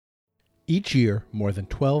Each year, more than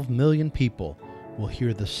 12 million people will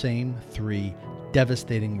hear the same three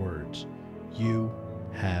devastating words: you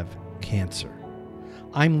have cancer.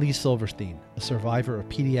 I'm Lee Silverstein, a survivor of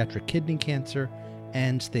pediatric kidney cancer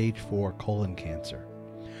and stage 4 colon cancer.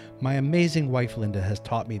 My amazing wife Linda has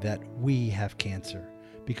taught me that we have cancer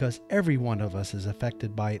because every one of us is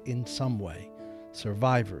affected by it in some way.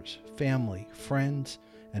 Survivors, family, friends,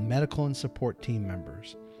 and medical and support team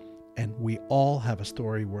members. And we all have a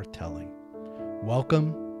story worth telling.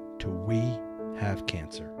 Welcome to We Have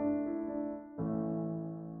Cancer.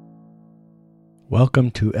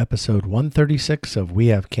 Welcome to episode 136 of We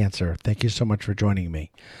Have Cancer. Thank you so much for joining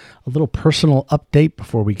me. A little personal update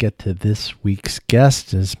before we get to this week's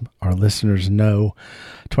guest. As our listeners know,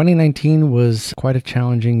 2019 was quite a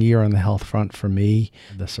challenging year on the health front for me.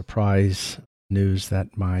 The surprise news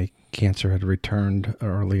that my cancer had returned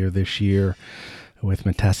earlier this year with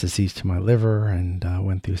metastases to my liver, and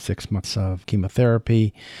went through 6 months of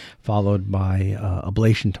chemotherapy, followed by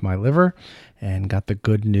ablation to my liver, and got the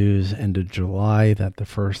good news end of July that the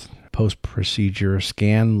first post-procedure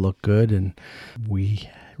scan looked good, and we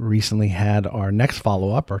recently had our next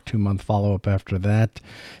follow-up, our 2-month follow-up after that,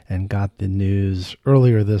 and got the news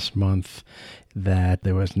earlier this month that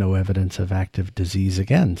there was no evidence of active disease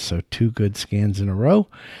again. So 2 good scans in a row.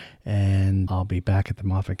 And I'll be back at the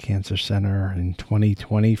Moffitt Cancer Center in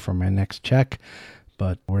 2020 for my next check.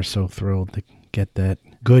 But we're so thrilled to get that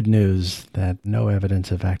good news that no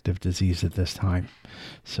evidence of active disease at this time.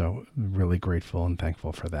 So really grateful and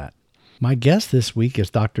thankful for that. My guest this week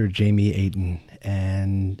is Dr. Jamie Ayton,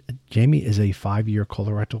 and Jamie is a 5-year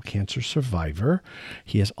colorectal cancer survivor.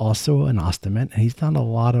 He is also an ostomy, and he's done a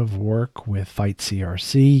lot of work with Fight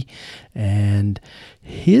CRC, and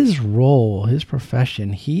his role, his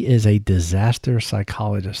profession, he is a disaster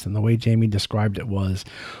psychologist, and the way Jamie described it was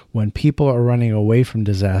when people are running away from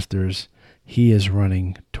disasters, he is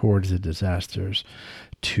running towards the disasters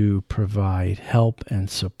to provide help and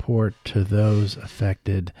support to those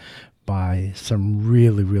affected by some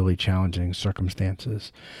really, really challenging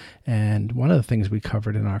circumstances. And one of the things we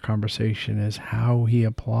covered in our conversation is how he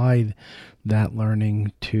applied that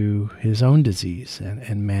learning to his own disease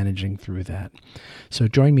and managing through that. So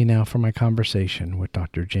join me now for my conversation with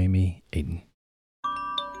Dr. Jamie Ayton.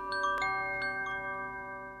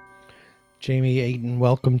 Jamie Ayton,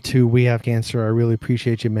 welcome to We Have Cancer. I really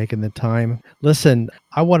appreciate you making the time. Listen,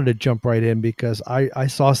 I wanted to jump right in because I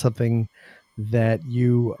saw something that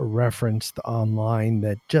you referenced online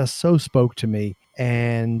that just so spoke to me.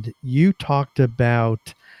 And you talked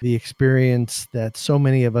about the experience that so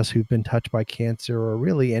many of us who've been touched by cancer or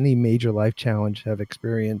really any major life challenge have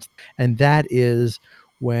experienced. And that is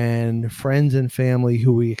when friends and family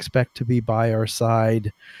who we expect to be by our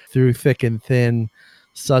side through thick and thin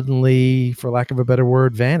suddenly, for lack of a better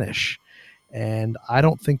word, vanish. And I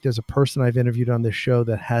don't think there's a person I've interviewed on this show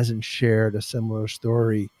that hasn't shared a similar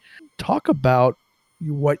story. Talk about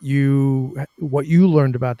what you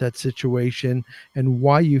learned about that situation and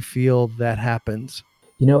why you feel that happens.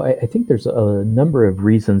 You know, I think there's a number of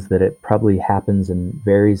reasons that it probably happens and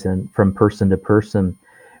varies from person to person.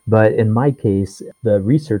 But in my case, the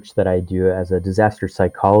research that I do as a disaster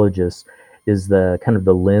psychologist is the kind of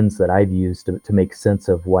the lens that I've used to make sense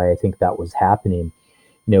of why I think that was happening.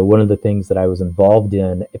 You know, one of the things that I was involved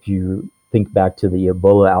in, if you think back to the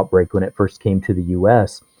Ebola outbreak when it first came to the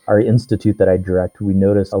US, our institute that I direct, we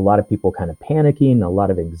noticed a lot of people kind of panicking, a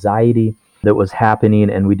lot of anxiety that was happening.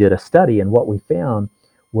 And we did a study, and what we found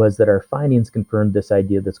was that our findings confirmed this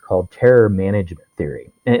idea that's called terror management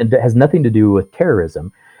theory. And it has nothing to do with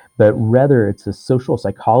terrorism, but rather it's a social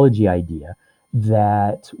psychology idea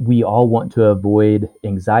that we all want to avoid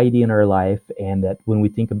anxiety in our life, and that when we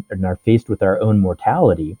think of, and are faced with our own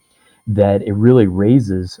mortality, that it really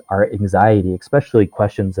raises our anxiety, especially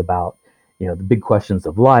questions about, you know, the big questions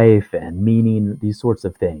of life and meaning, these sorts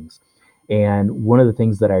of things. And one of the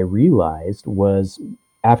things that I realized was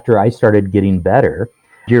after I started getting better,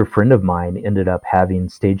 a dear friend of mine ended up having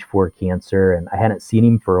stage 4 cancer, and I hadn't seen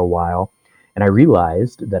him for a while. And I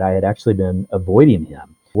realized that I had actually been avoiding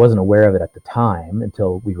him. Wasn't aware of it at the time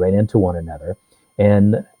until we ran into one another.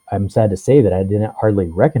 And I'm sad to say that I didn't hardly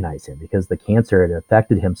recognize him because the cancer had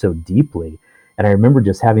affected him so deeply. And I remember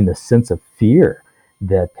just having this sense of fear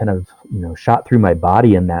that kind of, you know, shot through my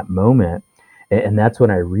body in that moment. And that's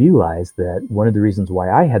when I realized that one of the reasons why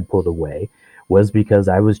I had pulled away was because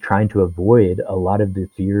I was trying to avoid a lot of the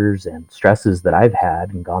fears and stresses that I've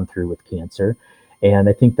had and gone through with cancer. And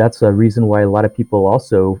I think that's a reason why a lot of people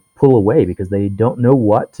also pull away, because they don't know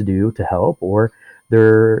what to do to help, or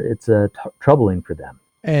it's troubling for them.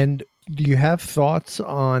 And do you have thoughts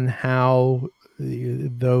on how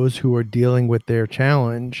those who are dealing with their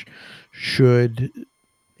challenge should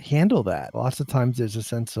handle that. Lots of times there's a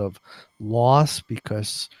sense of loss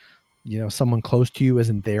because someone close to you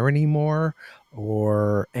isn't there anymore,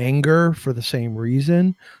 or anger for the same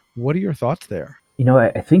reason. What are your thoughts there?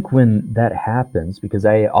 I think when that happens, because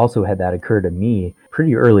I also had that occur to me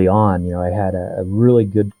pretty early on. I had a really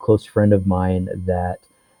good close friend of mine that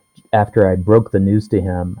after I broke the news to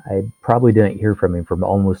him, I probably didn't hear from him for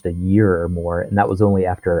almost a year or more. And that was only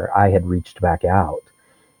after I had reached back out.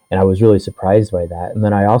 And I was really surprised by that. And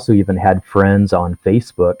then I also even had friends on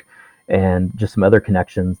Facebook and just some other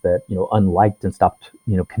connections that, unliked and stopped,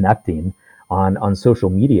 connecting on social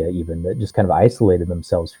media, even, that just kind of isolated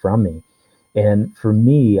themselves from me. And for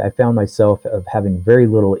me, I found myself of having very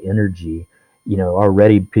little energy,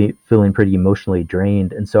 already feeling pretty emotionally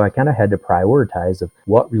drained. And so I kind of had to prioritize of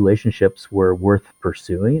what relationships were worth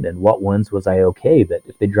pursuing and what ones was I okay that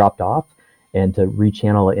if they dropped off, and to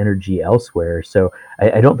rechannel energy elsewhere. So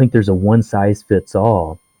I don't think there's a one size fits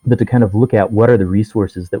all, but to kind of look at what are the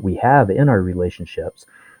resources that we have in our relationships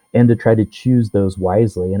and to try to choose those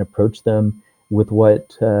wisely and approach them with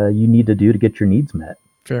what you need to do to get your needs met.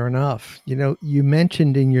 Fair enough. You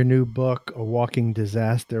mentioned in your new book, A Walking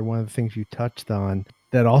Disaster, one of the things you touched on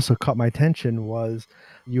that also caught my attention was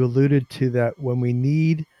you alluded to that when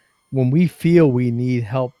we feel we need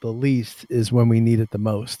help the least is when we need it the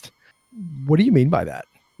most. What do you mean by that?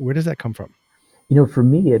 Where does that come from? For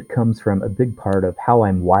me, it comes from a big part of how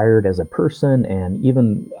I'm wired as a person and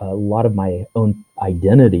even a lot of my own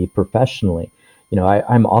identity professionally.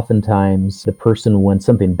 I'm oftentimes the person when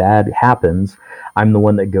something bad happens, I'm the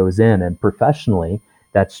one that goes in, and professionally,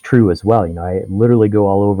 that's true as well. I literally go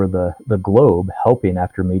all over the globe helping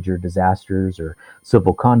after major disasters or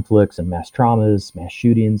civil conflicts and mass traumas, mass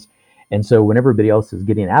shootings. And so when everybody else is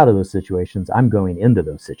getting out of those situations, I'm going into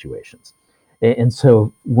those situations. And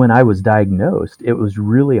so when I was diagnosed, it was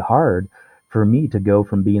really hard for me to go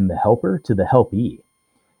from being the helper to the helpee.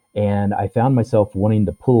 And I found myself wanting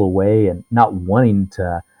to pull away and not wanting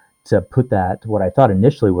to put that, what I thought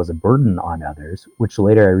initially was a burden on others, which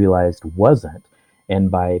later I realized wasn't.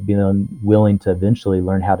 And by being willing to eventually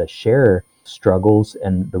learn how to share struggles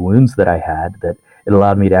and the wounds that I had, that it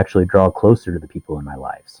allowed me to actually draw closer to the people in my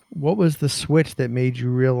lives. What was the switch that made you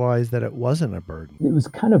realize that it wasn't a burden? There was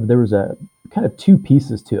a kind of two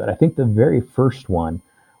pieces to it. I think the very first one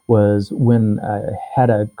was when I had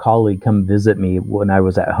a colleague come visit me when I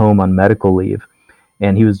was at home on medical leave.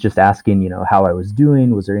 And he was just asking, how I was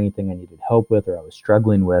doing. Was there anything I needed help with or I was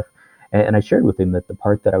struggling with? And I shared with him that the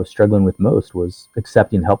part that I was struggling with most was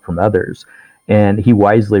accepting help from others. And he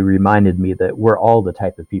wisely reminded me that we're all the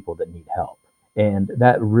type of people that need help. And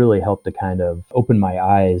that really helped to kind of open my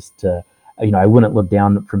eyes to, I wouldn't look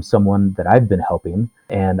down from someone that I've been helping,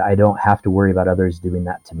 and I don't have to worry about others doing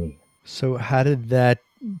that to me. So how did that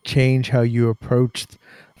change how you approached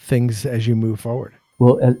things as you move forward?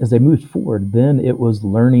 Well, as I moved forward, then it was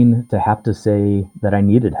learning to have to say that I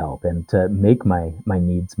needed help and to make my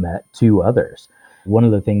needs met to others. One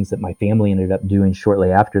of the things that my family ended up doing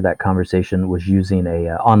shortly after that conversation was using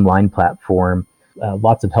a online platform,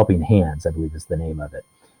 Lots of Helping Hands, I believe is the name of it,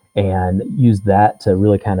 and use that to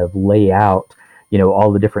really kind of lay out,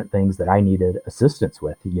 all the different things that I needed assistance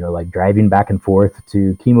with, like driving back and forth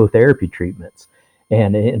to chemotherapy treatments.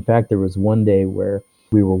 And in fact, there was one day where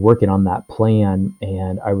we were working on that plan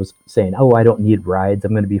and I was saying, oh, I don't need rides.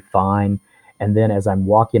 I'm going to be fine. And then as I'm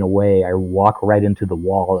walking away, I walk right into the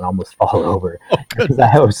wall and almost fall over because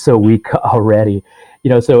I was so weak already.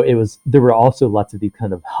 So there were also lots of these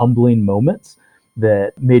kind of humbling moments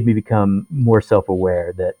that made me become more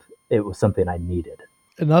self-aware that it was something I needed.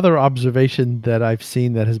 Another observation that I've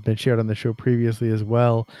seen that has been shared on the show previously as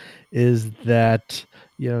well is that,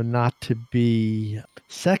 not to be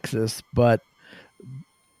sexist, but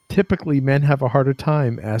typically men have a harder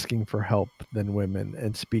time asking for help than women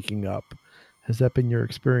and speaking up. Has that been your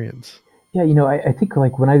experience? Yeah, I think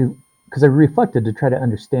like because I reflected to try to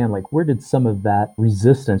understand like where did some of that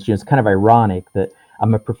resistance, it's kind of ironic that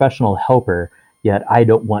I'm a professional helper, yet I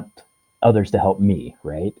don't want others to help me,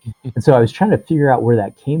 right? And so I was trying to figure out where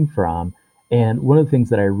that came from. And one of the things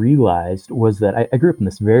that I realized was that I grew up in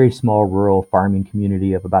this very small rural farming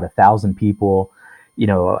community of about 1,000 people.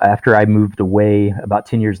 After I moved away, about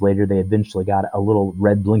 10 years later, they eventually got a little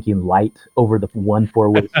red blinking light over the one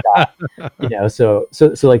four-way stop. So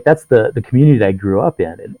like that's the community that I grew up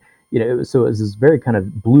in. And, it was this very kind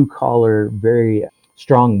of blue collar, very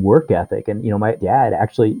strong work ethic. And, my dad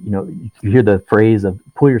actually, you hear the phrase of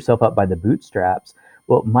pull yourself up by the bootstraps.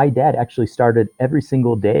 Well, my dad actually started every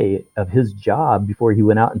single day of his job before he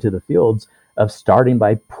went out into the fields of starting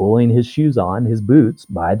by pulling his shoes on, his boots,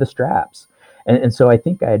 by the straps. And so I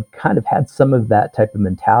think I had kind of had some of that type of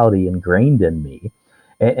mentality ingrained in me,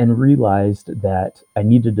 and realized that I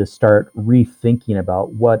needed to start rethinking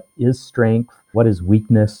about what is strength, what is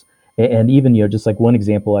weakness. And even, just like one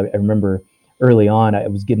example, I remember early on, I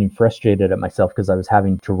was getting frustrated at myself because I was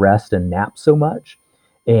having to rest and nap so much.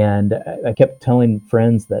 And I kept telling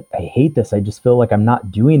friends that I hate this. I just feel like I'm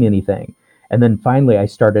not doing anything. And then finally, I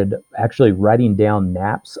started actually writing down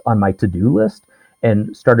naps on my to-do list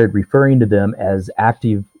and started referring to them as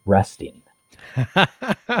active resting.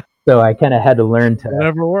 So I kind of had to learn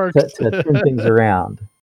Whatever works. to turn things around.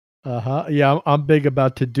 Yeah, I'm big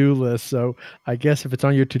about to-do lists. So I guess if it's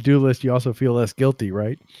on your to-do list, you also feel less guilty,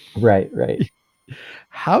 right? Right.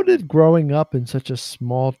 How did growing up in such a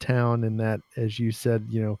small town in that, as you said,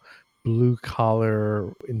 blue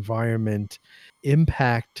collar environment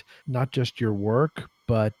impact not just your work,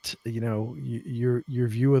 but your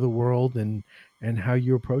view of the world and how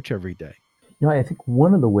you approach every day? I think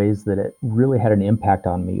one of the ways that it really had an impact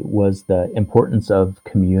on me was the importance of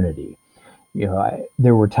community.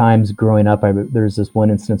 There were times growing up, there's this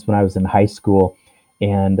one instance when I was in high school,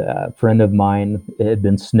 and a friend of mine, it had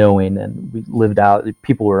been snowing, and we lived out.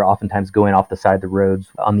 People were oftentimes going off the side of the roads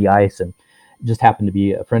on the ice, and it just happened to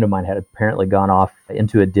be a friend of mine had apparently gone off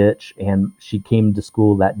into a ditch, and she came to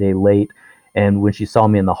school that day late. And when she saw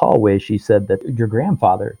me in the hallway, she said that your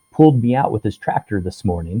grandfather pulled me out with his tractor this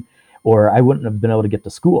morning, or I wouldn't have been able to get to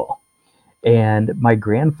school. And my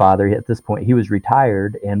grandfather, at this point, he was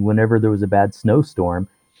retired. And whenever there was a bad snowstorm,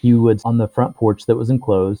 he would on the front porch that was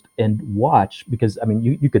enclosed and watch, because I mean,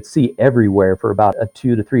 you could see everywhere for about a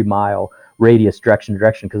 2 to 3 mile radius direction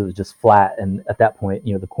because it was just flat. And at that point,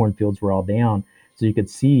 the cornfields were all down. So you could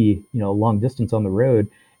see, a long distance on the road.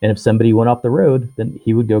 And if somebody went off the road, then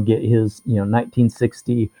he would go get his,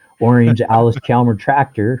 1960 orange Alice Chalmers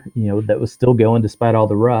tractor, that was still going despite all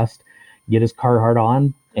the rust, get his Carhartt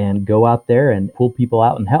on and go out there and pull people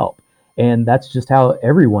out and help. And that's just how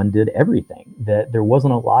everyone did everything. That there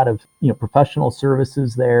wasn't a lot of, professional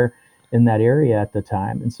services there in that area at the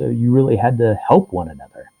time. And so you really had to help one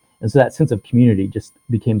another. And so that sense of community just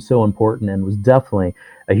became so important and was definitely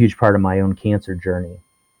a huge part of my own cancer journey.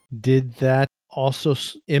 Did that also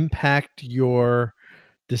impact your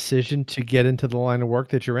decision to get into the line of work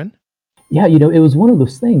that you're in? Yeah, it was one of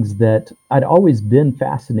those things that I'd always been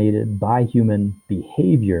fascinated by human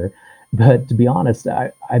behavior. But to be honest,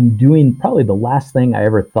 I'm doing probably the last thing I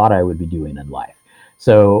ever thought I would be doing in life.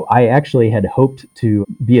 So I actually had hoped to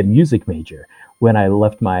be a music major when I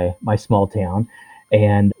left my small town.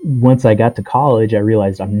 And once I got to college, I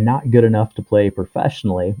realized I'm not good enough to play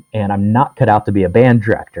professionally, and I'm not cut out to be a band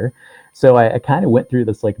director. So I kind of went through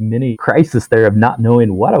this like mini crisis there of not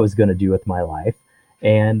knowing what I was going to do with my life,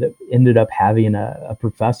 and ended up having a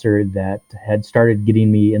professor that had started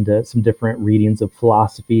getting me into some different readings of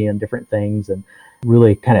philosophy and different things, and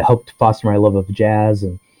really kind of helped foster my love of jazz.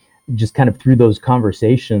 And just kind of through those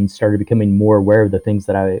conversations started becoming more aware of the things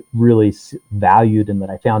that I really valued and that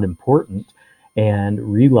I found important, and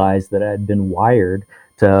realized that I had been wired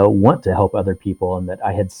to want to help other people, and that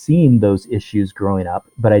I had seen those issues growing up,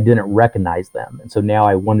 but I didn't recognize them. And so now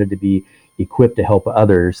I wanted to be equipped to help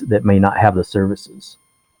others that may not have the services.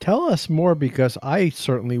 Tell us more, because I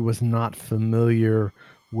certainly was not familiar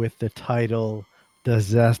with the title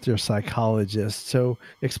disaster psychologist. So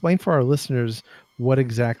explain for our listeners what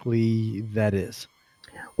exactly that is.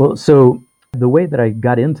 Well, so the way that I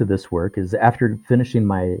got into this work is after finishing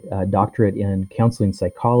my doctorate in counseling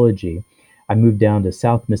psychology, I moved down to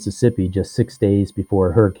South Mississippi just 6 days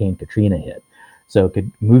before Hurricane Katrina hit. So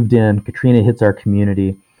moved in, Katrina hits our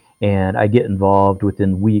community, and I get involved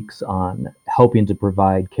within weeks on helping to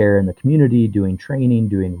provide care in the community, doing training,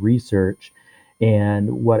 doing research.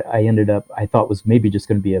 And what I thought was maybe just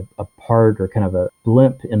going to be a part or kind of a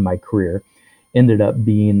blimp in my career, ended up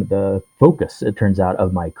being the focus, it turns out,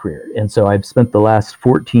 of my career. And so I've spent the last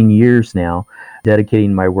 14 years now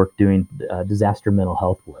dedicating my work doing disaster mental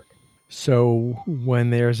health work. So when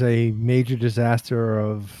there's a major disaster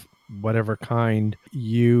of whatever kind,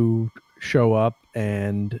 you show up,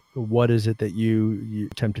 and what is it that you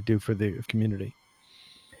attempt to do for the community?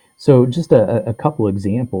 So just a couple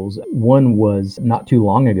examples. One was not too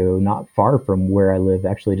long ago, not far from where I live,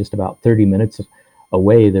 actually just about 30 minutes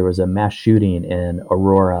away, there was a mass shooting in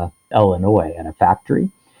Aurora, Illinois at a factory.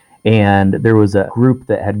 And there was a group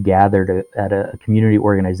that had gathered at a community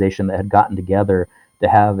organization that had gotten together to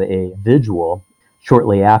have a vigil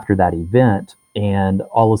shortly after that event. And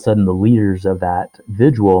all of a sudden, the leaders of that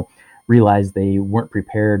vigil realized they weren't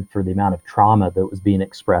prepared for the amount of trauma that was being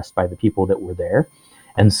expressed by the people that were there.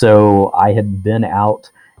 And so I had been out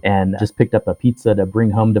and just picked up a pizza to bring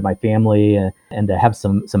home to my family and to have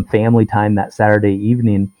some family time that Saturday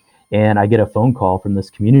evening. And I get a phone call from this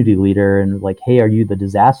community leader and like, hey, are you the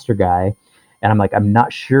disaster guy? And I'm like, I'm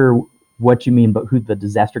not sure what you mean, but who the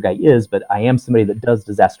disaster guy is, but I am somebody that does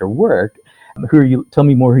disaster work. Who are you? Tell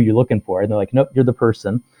me more who you're looking for. And they're like, nope, you're the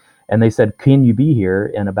person. And they said, can you be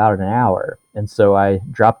here in about an hour? And so I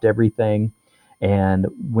dropped everything and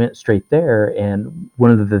went straight there. And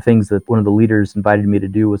one of the things that one of the leaders invited me to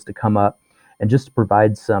do was to come up and just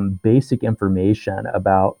provide some basic information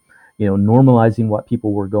about, normalizing what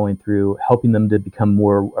people were going through, helping them to become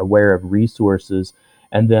more aware of resources.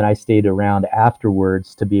 And then I stayed around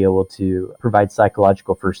afterwards to be able to provide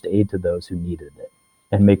psychological first aid to those who needed it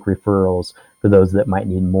and make referrals for those that might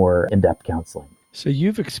need more in-depth counseling. So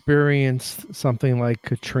you've experienced something like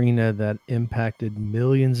Katrina that impacted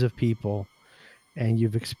millions of people, and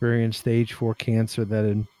you've experienced stage 4 cancer that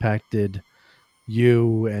impacted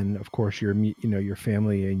you and, of course, your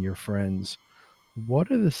family and your friends.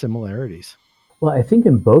 What are the similarities? Well, I think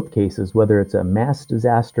in both cases, whether it's a mass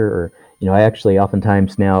disaster or, I actually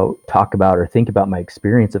oftentimes now talk about or think about my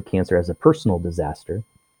experience of cancer as a personal disaster.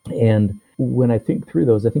 And when I think through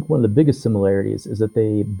those, I think one of the biggest similarities is that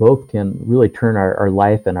they both can really turn our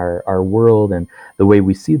life and our world and the way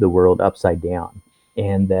we see the world upside down.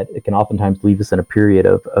 And that it can oftentimes leave us in a period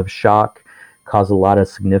of shock, cause a lot of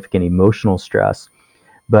significant emotional stress.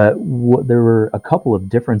 But there were a couple of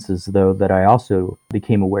differences, though, that I also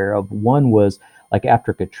became aware of. One was like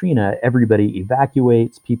after Katrina, everybody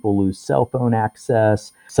evacuates, people lose cell phone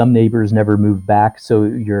access, some neighbors never move back. So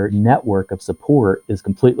your network of support is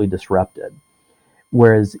completely disrupted.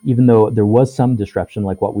 Whereas even though there was some disruption,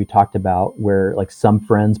 like what we talked about, where like some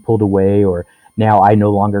friends pulled away or now I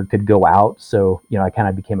no longer could go out. So, I kind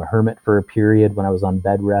of became a hermit for a period when I was on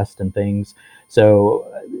bed rest and things. So,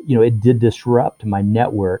 it did disrupt my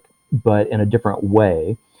network, but in a different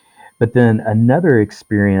way. But then another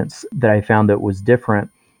experience that I found that was different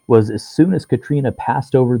was as soon as Katrina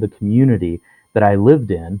passed over the community that I lived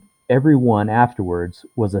in, everyone afterwards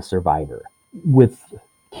was a survivor. With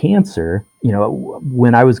cancer,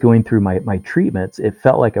 when I was going through my treatments, it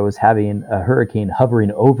felt like I was having a hurricane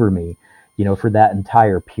hovering over me, for that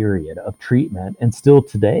entire period of treatment. And still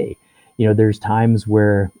today, there's times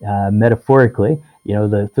where metaphorically,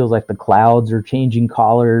 it feels like the clouds are changing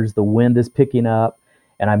colors, the wind is picking up,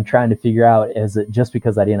 and I'm trying to figure out, is it just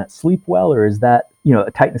because I didn't sleep well, or is that, a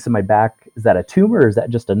tightness in my back? Is that a tumor, or is that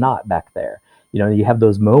just a knot back there? You have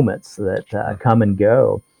those moments that come and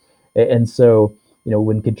go. And so,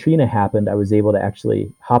 when Katrina happened, I was able to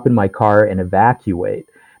actually hop in my car and evacuate.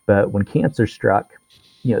 But when cancer struck,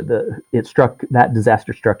 that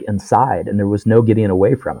disaster struck inside, and there was no getting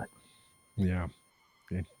away from it. Yeah,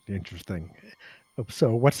 interesting.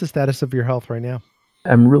 So, what's the status of your health right now?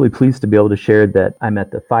 I'm really pleased to be able to share that I'm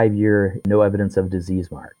at the 5-year no evidence of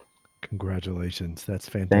disease mark. Congratulations. That's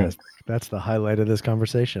fantastic. Thanks. That's the highlight of this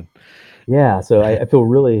conversation. Yeah, so I feel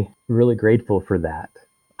really, really grateful for that.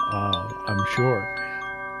 I'm sure.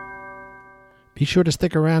 Be sure to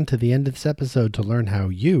stick around to the end of this episode to learn how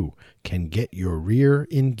you can get your rear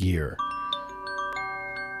in gear.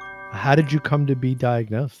 How did you come to be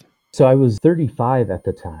diagnosed? So I was 35 at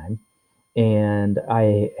the time, and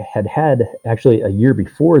I had actually a year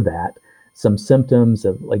before that some symptoms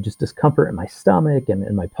of like just discomfort in my stomach and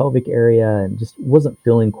in my pelvic area, and just wasn't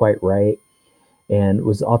feeling quite right, and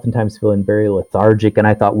was oftentimes feeling very lethargic. And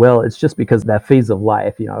I thought, well, it's just because that phase of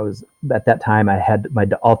life, I was at that time, I had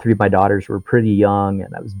all 3 of my daughters were pretty young,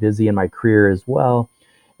 and I was busy in my career as well.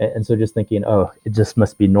 And so just thinking, oh, it just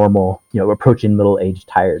must be normal, approaching middle-age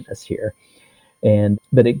tiredness here.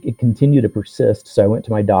 But it continued to persist. So I went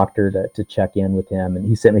to my doctor to check in with him, and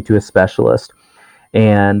he sent me to a specialist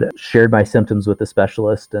and shared my symptoms with the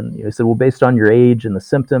specialist. And he said, well, based on your age and the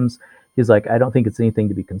symptoms, he's like, I don't think it's anything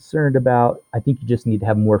to be concerned about. I think you just need to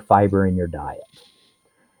have more fiber in your diet.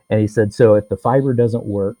 And he said, so if the fiber doesn't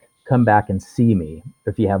work, come back and see me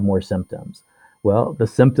if you have more symptoms. Well, the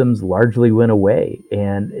symptoms largely went away.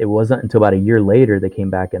 And it wasn't until about a year later they came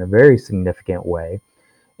back in a very significant way.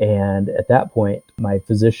 And at that point, my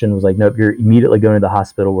physician was like, nope, you're immediately going to the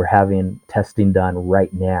hospital. We're having testing done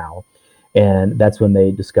right now. And that's when they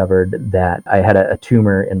discovered that I had a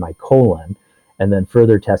tumor in my colon. And then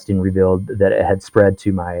further testing revealed that it had spread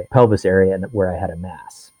to my pelvis area and where I had a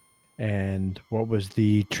mass. And what was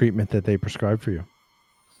the treatment that they prescribed for you?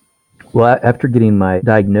 Well, after getting my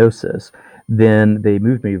diagnosis, then they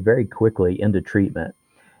moved me very quickly into treatment.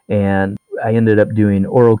 And I ended up doing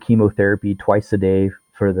oral chemotherapy twice a day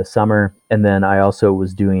for the summer. And then I also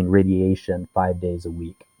was doing radiation 5 days a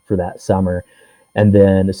week for that summer. And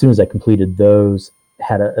then as soon as I completed those,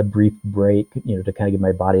 had a brief break, to kind of give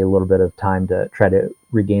my body a little bit of time to try to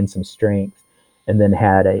regain some strength, and then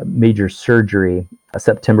had a major surgery, a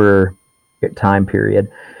September time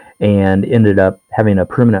period, and ended up having a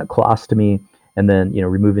permanent colostomy, and then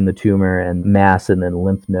removing the tumor and mass and then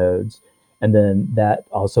lymph nodes. And then that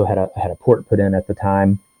also had a port put in at the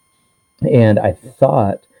time. And I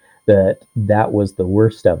thought that was the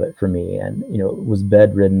worst of it for me, and was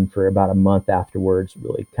bedridden for about a month afterwards,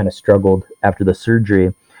 really kind of struggled after the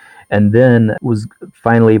surgery, and then was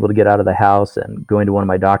finally able to get out of the house and going to one of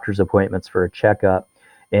my doctor's appointments for a checkup.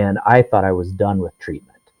 And I thought I was done with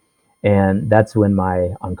treatment. And that's when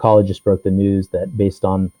my oncologist broke the news that, based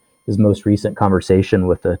on his most recent conversation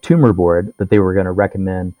with the tumor board, that they were going to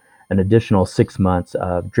recommend an additional 6 months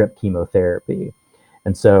of drip chemotherapy.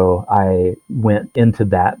 And so I went into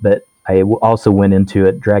that, but I also went into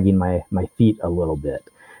it dragging my feet a little bit.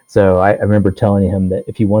 So I remember telling him that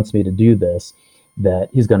if he wants me to do this, that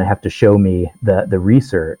he's going to have to show me the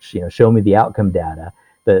research, show me the outcome data,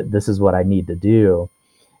 that this is what I need to do.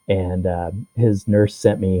 And his nurse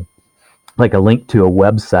sent me like a link to a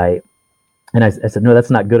website. And I said, no, that's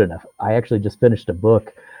not good enough. I actually just finished a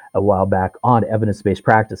book a while back on evidence-based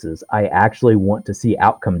practices. I actually want to see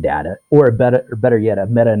outcome data, or better yet, a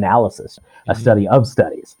meta-analysis, a study of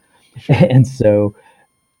studies. And so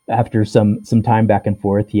after some time back and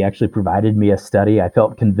forth, he actually provided me a study. I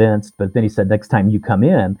felt convinced, but then he said, next time you come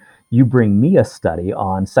in, you bring me a study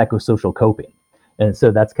on psychosocial coping. And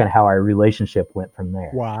so that's kind of how our relationship went from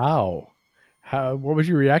there. Wow. What was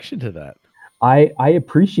your reaction to that? I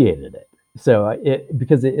appreciated it. So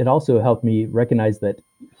because it also helped me recognize that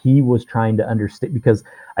he was trying to understand, because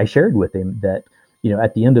I shared with him that,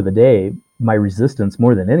 at the end of the day, my resistance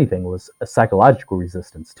more than anything was a psychological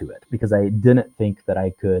resistance to it, because I didn't think that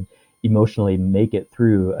I could emotionally make it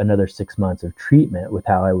through another 6 months of treatment with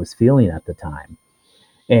how I was feeling at the time.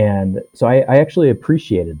 And so I actually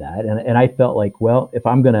appreciated that. And I felt like, well, if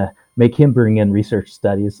I'm going to make him bring in research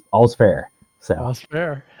studies, all's fair. So all's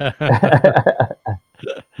fair.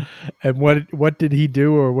 And what did he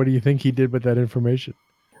do, or what do you think he did with that information?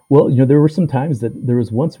 Well, there were some times that there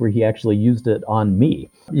was once where he actually used it on me,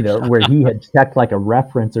 where he had checked like a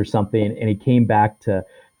reference or something, and he came back to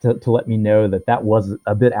let me know that was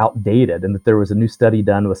a bit outdated, and that there was a new study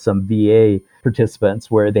done with some VA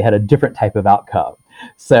participants where they had a different type of outcome.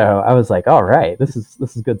 So I was like, all right, this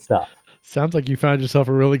is good stuff. Sounds like you found yourself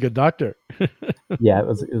a really good doctor. Yeah, it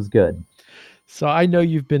was good. So I know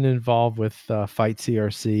you've been involved with Fight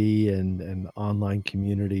CRC and online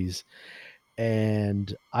communities,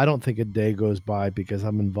 and I don't think a day goes by, because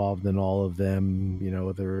I'm involved in all of them,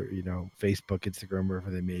 whether, Facebook, Instagram,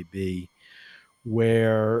 wherever they may be,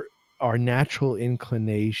 where our natural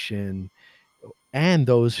inclination, and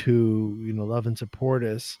those who, love and support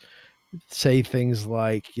us, say things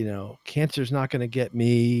like, cancer's not going to get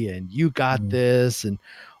me, and you got this, and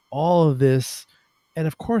all of this. And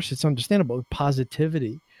of course, it's understandable,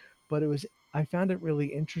 positivity. But I found it really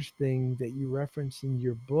interesting that you referenced in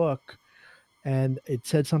your book, and it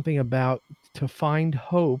said something about, to find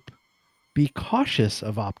hope, be cautious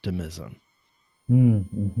of optimism.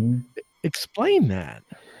 Mm-hmm. Explain that.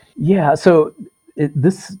 Yeah. So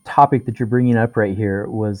this topic that you're bringing up right here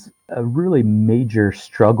was a really major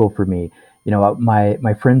struggle for me.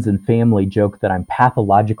 My friends and family joke that I'm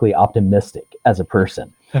pathologically optimistic as a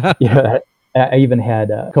person. I even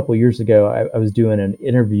had a couple of years ago, I was doing an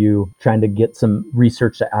interview trying to get some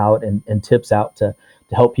research out and tips out to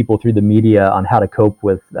help people through the media on how to cope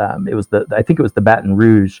with, I think it was the Baton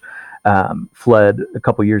Rouge flood a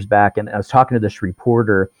couple of years back. And I was talking to this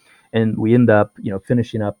reporter, and we end up,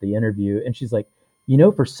 finishing up the interview. And she's like,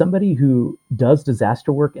 for somebody who does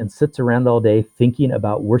disaster work and sits around all day thinking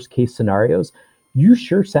about worst case scenarios, you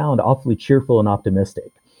sure sound awfully cheerful and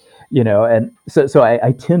optimistic. And so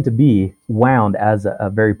I tend to be wound as a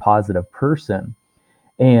very positive person.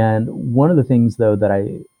 And one of the things, though, that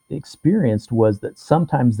I experienced was that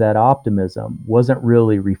sometimes that optimism wasn't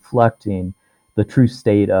really reflecting the true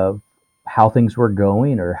state of how things were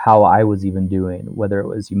going, or how I was even doing, whether it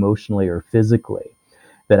was emotionally or physically,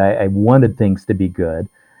 that I wanted things to be good,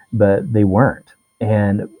 but they weren't.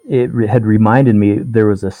 And it had reminded me, there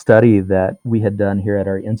was a study that we had done here at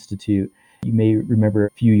our institute. You may remember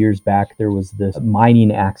a few years back, there was this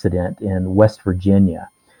mining accident in West Virginia,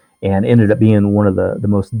 and ended up being one of the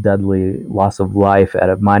most deadly loss of life at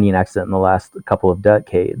a mining accident in the last couple of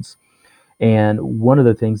decades. And one of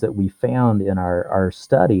the things that we found in our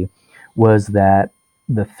study was that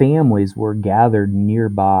the families were gathered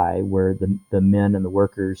nearby where the men and the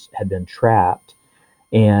workers had been trapped.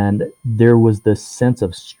 And there was this sense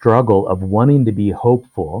of struggle of wanting to be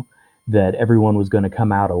hopeful that everyone was going to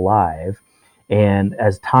come out alive. And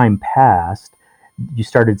as time passed, you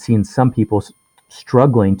started seeing some people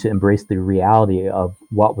struggling to embrace the reality of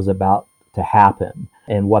what was about to happen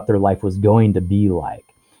and what their life was going to be like.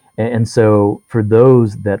 And so for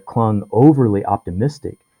those that clung overly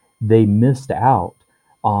optimistic, they missed out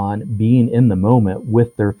on being in the moment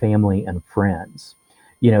with their family and friends.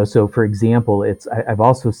 So for example, I've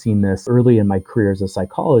also seen this early in my career as a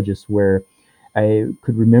psychologist, where I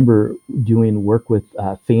could remember doing work with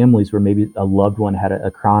families where maybe a loved one had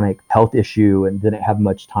a chronic health issue and didn't have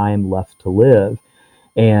much time left to live.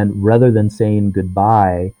 And rather than saying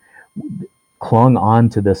goodbye, clung on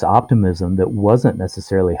to this optimism that wasn't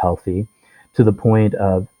necessarily healthy, to the point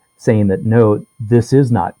of saying that, no, this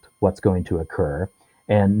is not what's going to occur,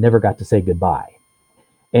 and never got to say goodbye.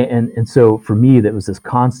 And so for me, that was this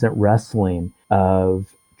constant wrestling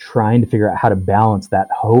of trying to figure out how to balance that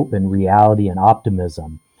hope and reality and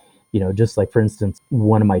optimism. Just like, for instance,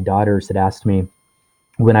 one of my daughters had asked me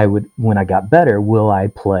when I got better, will I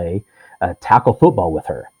play tackle football with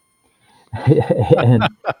her? and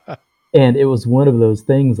and it was one of those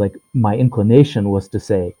things, like, my inclination was to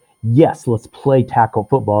say, yes, let's play tackle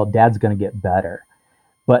football. Dad's going to get better.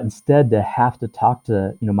 But instead, to have to talk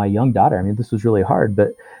to, my young daughter, I mean, this was really hard,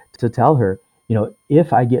 but to tell her,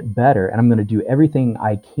 if I get better and I'm going to do everything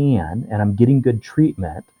I can and I'm getting good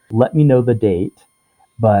treatment, let me know the date.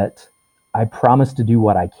 But I promise to do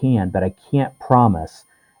what I can, but I can't promise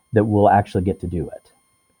that we'll actually get to do it.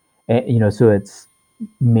 And, so it's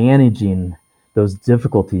managing those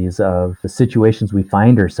difficulties of the situations we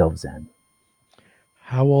find ourselves in.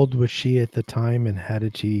 How old was she at the time, and how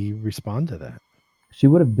did she respond to that? She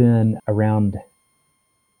would have been about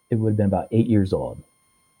 8 years old.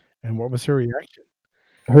 And what was her reaction?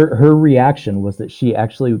 Her reaction was that she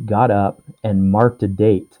actually got up and marked a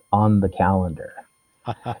date on the calendar.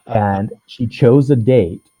 And she chose a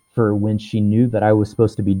date for when she knew that I was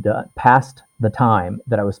supposed to be done, past the time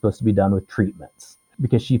that I was supposed to be done with treatments,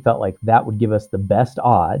 because she felt like that would give us the best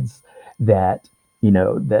odds that,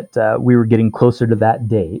 we were getting closer to that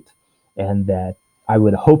date, and that I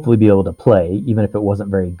would hopefully be able to play, even if it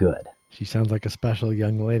wasn't very good. She sounds like a special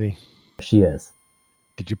young lady. She is.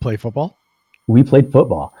 Did you play football? We played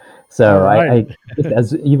football. So right.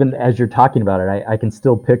 even as you're talking about it, I can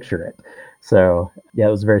still picture it. So yeah,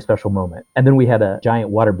 it was a very special moment. And then we had a giant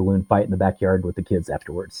water balloon fight in the backyard with the kids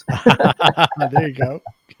afterwards. There you go.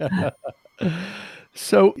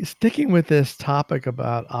 So sticking with this topic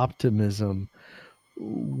about optimism,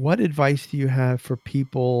 what advice do you have for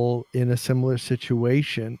people in a similar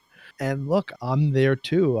situation? And look, I'm there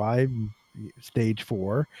too. I'm stage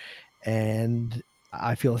 4, and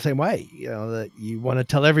I feel the same way, that you want to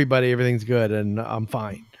tell everybody everything's good and I'm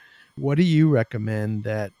fine. What do you recommend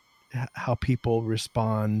how people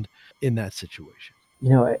respond in that situation?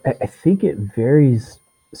 I think it varies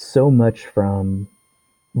so much from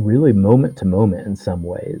really moment to moment in some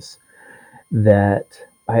ways, that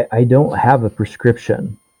I don't have a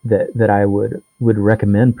prescription that I would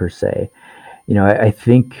recommend per se. I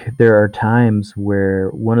think there are times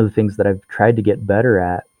where one of the things that I've tried to get better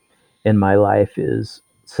at in my life is,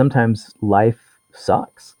 sometimes life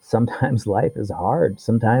sucks. Sometimes life is hard.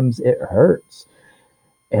 Sometimes it hurts.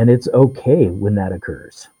 And it's okay when that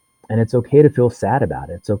occurs. And it's okay to feel sad about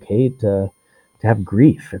it. It's okay to have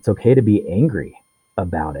grief. It's okay to be angry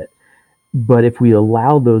about it. But if we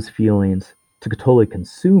allow those feelings to totally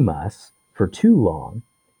consume us for too long,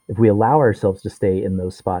 if we allow ourselves to stay in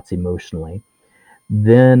those spots emotionally,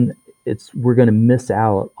 then we're going to miss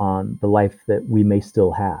out on the life that we may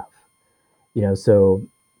still have. So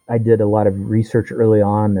I did a lot of research early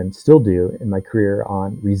on, and still do in my career,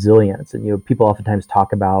 on resilience. And people oftentimes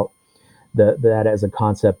talk about that as a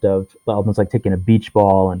concept of almost like taking a beach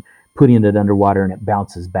ball and putting it underwater and it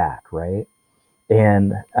bounces back, right?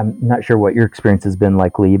 And I'm not sure what your experience has been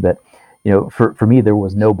like, Lee, but for me, there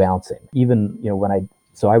was no bouncing. Even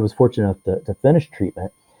so I was fortunate enough to finish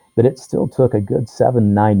treatment, but it still took a good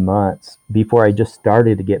 7-9 months before I just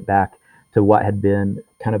started to get back to what had been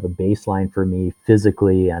kind of a baseline for me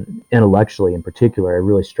physically and intellectually. In particular, I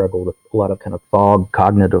really struggled with a lot of kind of fog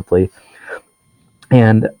cognitively.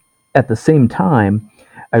 And at the same time,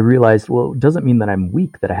 I realized, well, it doesn't mean that I'm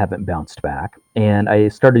weak that I haven't bounced back. And I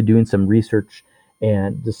started doing some research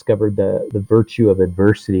and discovered the virtue of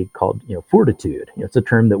adversity called, fortitude. It's a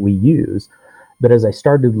term that we use, but as I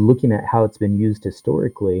started looking at how it's been used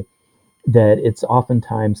historically, that it's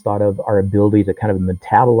oftentimes thought of our ability to kind of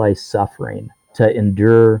metabolize suffering, to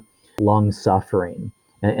endure long suffering,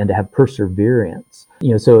 and to have perseverance.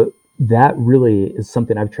 So that really is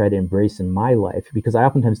something I've tried to embrace in my life, because I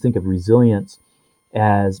oftentimes think of resilience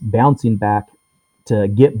as bouncing back to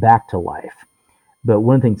get back to life. But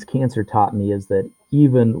one of the things cancer taught me is that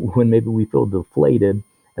even when maybe we feel deflated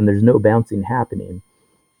and there's no bouncing happening,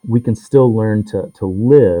 we can still learn to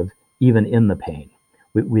live even in the pain.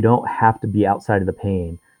 We don't have to be outside of the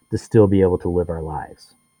pain to still be able to live our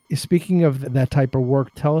lives. Speaking of that type of work,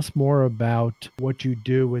 tell us more about what you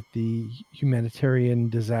do with the Humanitarian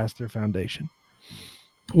Disaster Foundation.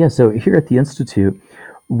 Yeah, so here at the Institute,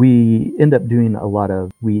 we end up doing a lot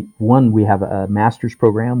of, we have a master's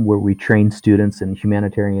program where we train students in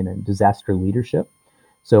humanitarian and disaster leadership.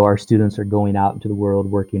 So our students are going out into the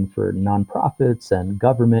world working for nonprofits and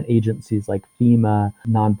government agencies like FEMA,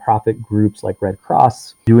 nonprofit groups like Red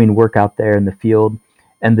Cross, doing work out there in the field.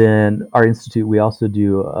 And then our institute, we also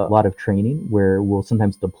do a lot of training where we'll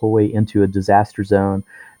sometimes deploy into a disaster zone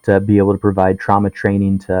to be able to provide trauma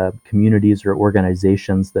training to communities or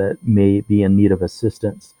organizations that may be in need of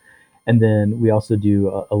assistance. And then we also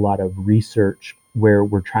do a lot of research where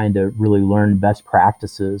we're trying to really learn best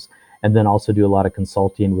practices, and then also do a lot of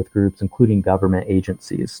consulting with groups, including government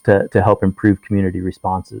agencies, to help improve community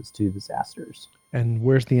responses to disasters. And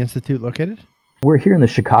where's the Institute located? We're here in the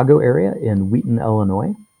Chicago area in Wheaton,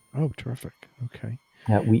 Illinois. Oh, terrific. Okay.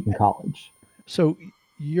 At Wheaton College. So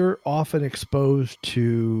you're often exposed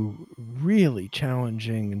to really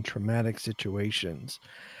challenging and traumatic situations.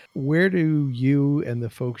 Where do you and the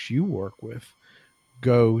folks you work with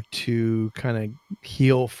go to kind of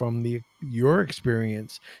heal from your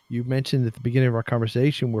experience? You mentioned at the beginning of our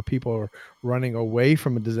conversation where people are running away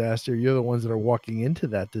from a disaster. You're the ones that are walking into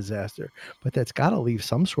that disaster, but that's got to leave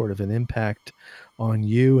some sort of an impact on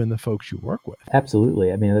you and the folks you work with.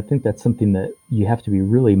 Absolutely. I mean, I think that's something that you have to be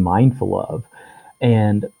really mindful of.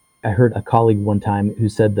 And I heard a colleague one time who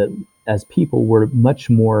said that as people, we're much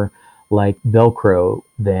more like Velcro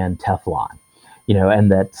than Teflon,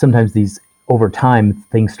 and that sometimes over time,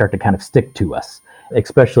 things start to kind of stick to us,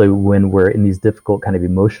 especially when we're in these difficult kind of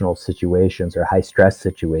emotional situations or high stress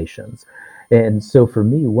situations. And so for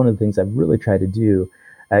me, one of the things I've really tried to do,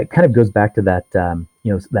 it kind of goes back to that,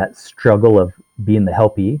 that struggle of being the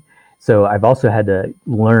helpee. So I've also had to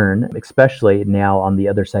learn, especially now on the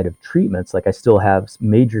other side of treatments, like I still have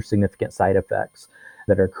major significant side effects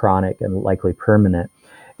that are chronic and likely permanent.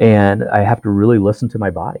 And I have to really listen to my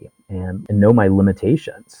body and know my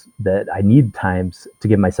limitations, that I need times to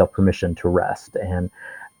give myself permission to rest. And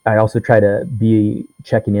I also try to be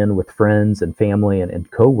checking in with friends and family and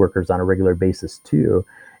coworkers on a regular basis too.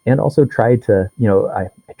 And also try to, I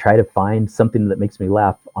try to find something that makes me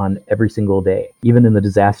laugh on every single day, even in the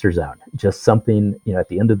disaster zone, just something, at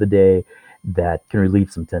the end of the day that can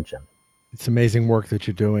relieve some tension. It's amazing work that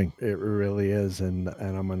you're doing. It really is. And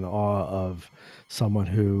I'm in awe of someone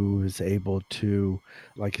who is able to,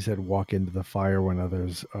 like you said, walk into the fire when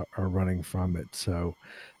others are running from it. So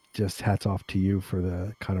just hats off to you for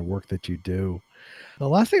the kind of work that you do. The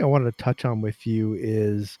last thing I wanted to touch on with you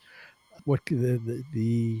is what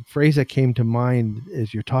the phrase that came to mind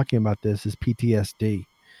as you're talking about this is PTSD.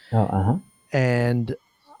 And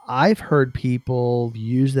I've heard people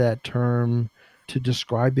use that term to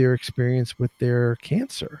describe their experience with their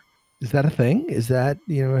cancer. Is that a thing? Is that,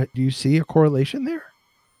 do you see a correlation there?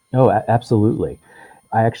 Oh, absolutely.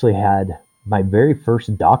 I actually had my very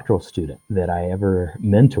first doctoral student that I ever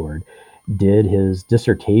mentored did his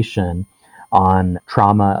dissertation on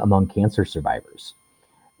trauma among cancer survivors.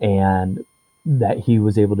 And that he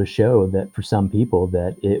was able to show that for some people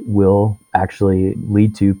that it will actually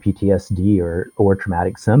lead to PTSD or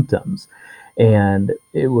traumatic symptoms. And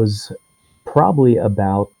it was probably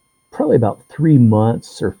about 3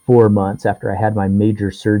 months or 4 months after I had my major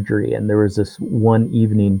surgery. And there was this one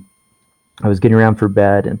evening I was getting around for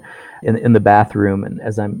bed and in the bathroom. And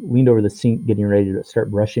as I'm leaned over the sink, getting ready to start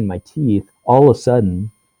brushing my teeth, all of a sudden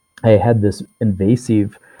I had this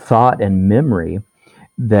invasive thought and memory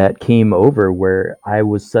that came over where I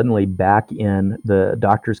was suddenly back in the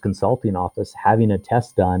doctor's consulting office having a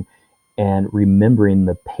test done and remembering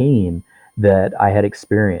the pain that I had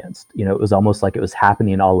experienced. It was almost like it was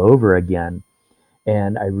happening all over again.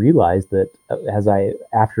 And I realized that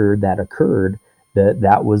after that occurred,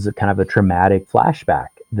 that was a kind of a traumatic flashback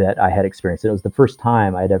that I had experienced. It was the first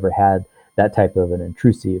time I'd ever had that type of an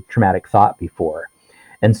intrusive traumatic thought before.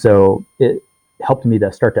 And so it helped me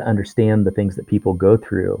to start to understand the things that people go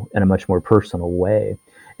through in a much more personal way.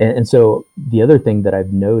 And so the other thing that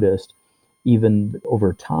I've noticed, even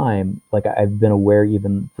over time, like I've been aware,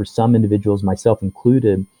 even for some individuals, myself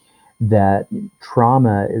included, that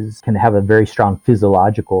trauma can have a very strong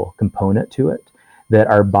physiological component to it, that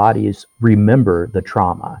our bodies remember the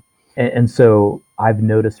trauma. And so I've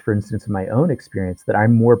noticed, for instance, in my own experience, that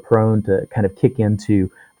I'm more prone to kind of kick into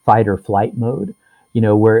fight or flight mode,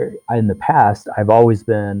 where in the past, I've always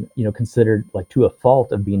been, considered like to a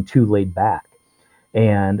fault of being too laid back.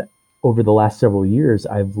 And over the last several years,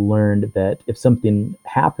 I've learned that if something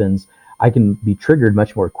happens, I can be triggered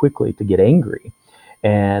much more quickly to get angry.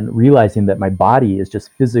 And realizing that my body is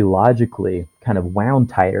just physiologically kind of wound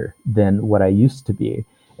tighter than what I used to be,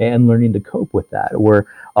 and learning to cope with that, or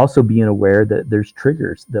also being aware that there's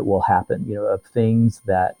triggers that will happen, of things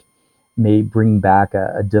that may bring back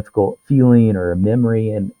a difficult feeling or a memory.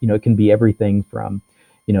 And, it can be everything from,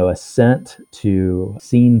 a scent to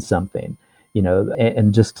seeing something,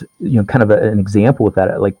 and just, kind of an example with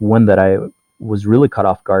that, like one that I was really caught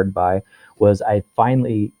off guard by was I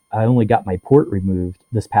only got my port removed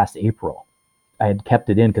this past April. I had kept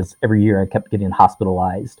it in because every year I kept getting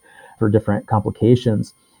hospitalized for different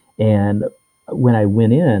complications. And when I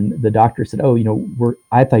went in, the doctor said, "Oh,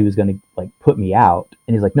 I thought he was going to like put me out."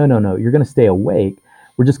 And he's like, "No, you're going to stay awake.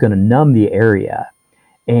 We're just going to numb the area."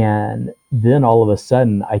 And then all of a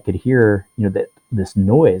sudden I could hear, that this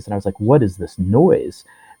noise. And I was like, "What is this noise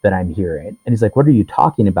that I'm hearing?" And he's like, "What are you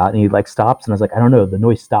talking about?" And he like stops. And I was like, "I don't know." The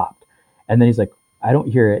noise stopped. And then he's like, "I don't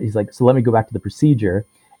hear it." He's like, "So let me go back to the procedure."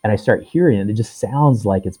 And I start hearing it. It just sounds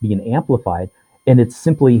like it's being amplified. And it's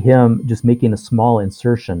simply him just making a small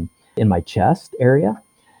insertion in my chest area.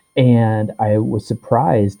 And I was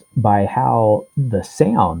surprised by how the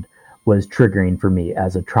sound was triggering for me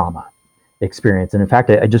as a trauma experience. And in fact,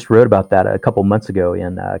 I just wrote about that a couple months ago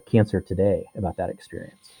in Cancer Today about that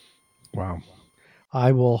experience. Wow.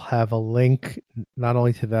 I will have a link not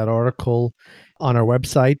only to that article on our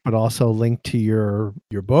website, but also a link to your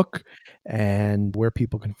book and where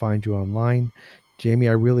people can find you online. Jamie,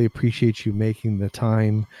 I really appreciate you making the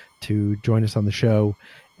time to join us on the show.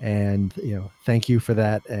 And, thank you for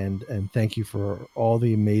that. And thank you for all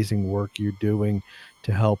the amazing work you're doing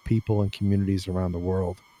to help people and communities around the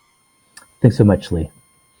world. Thanks so much, Lee.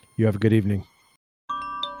 You have a good evening.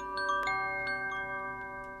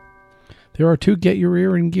 There are 2 Get Your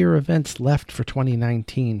Ear in Gear events left for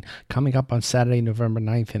 2019. Coming up on Saturday, November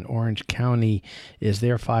 9th in Orange County is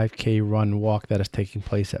their 5K run walk that is taking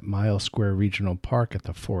place at Miles Square Regional Park at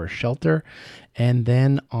the Forest Shelter. And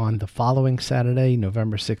then on the following Saturday,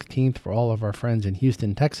 November 16th, for all of our friends in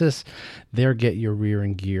Houston, Texas, their Get Your Rear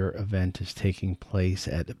in Gear event is taking place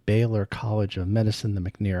at Baylor College of Medicine, the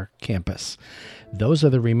McNair campus. Those are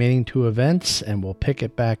the remaining 2 events, and we'll pick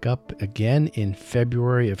it back up again in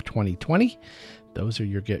February of 2020. Those are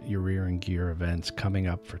your Get Your Rear in Gear events coming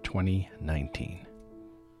up for 2019.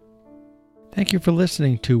 Thank you for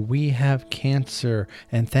listening to We Have Cancer,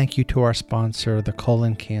 and thank you to our sponsor, the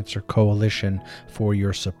Colon Cancer Coalition, for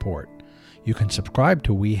your support. You can subscribe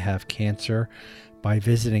to We Have Cancer by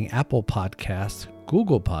visiting Apple Podcasts,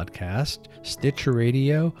 Google Podcasts, Stitcher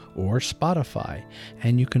Radio, or Spotify.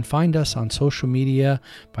 And you can find us on social media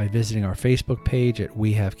by visiting our Facebook page at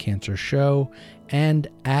We Have Cancer Show and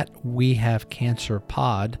at We Have Cancer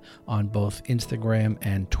Pod on both Instagram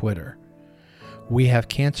and Twitter. We Have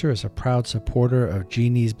Cancer is a proud supporter of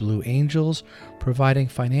Genie's Blue Angels, providing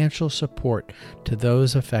financial support to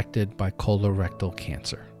those affected by colorectal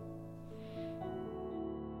cancer.